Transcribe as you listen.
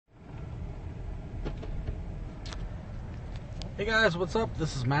Hey guys, what's up?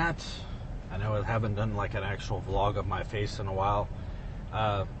 This is Matt. I know I haven't done like an actual vlog of my face in a while.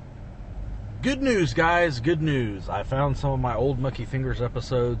 Good news, guys, good news. I found some of my old Mucky Fingers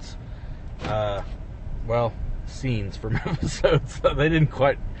episodes. Well, scenes from episodes. They didn't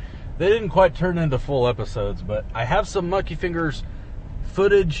quite turn into full episodes, but I have some Mucky Fingers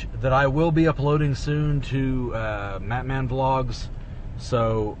footage that I will be uploading soon to Mattman Vlogs.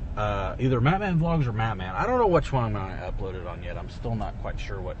 So either Mattman Vlogs or Mattman. I don't know which one I'm going to upload it on yet. I'm still not quite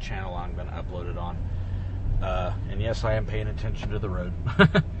sure what channel I'm going to upload it on. And yes, I am paying attention to the road.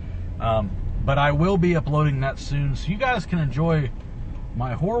 But I will be uploading that soon, so you guys can enjoy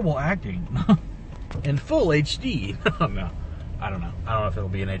my horrible acting in full HD. No, I don't know. I don't know if it'll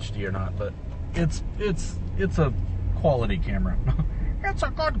be in HD or not, but it's a quality camera. It's a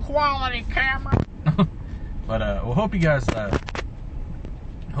good quality camera. But we'll hope you guys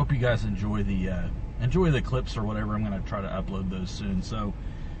enjoy the clips or whatever. I'm going to try to upload those soon. So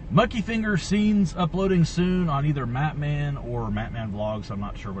Mucky Fingers scenes uploading soon on either Mattman or Mattman Vlogs. I'm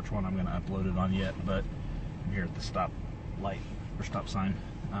not sure which one I'm going to upload it on yet, but I'm here at the stop light or stop sign.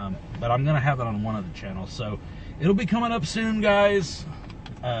 But I'm going to have it on one of the channels, so it'll be coming up soon, guys.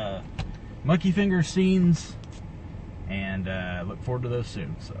 Mucky Fingers scenes, and look forward to those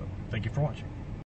soon. So thank you for watching.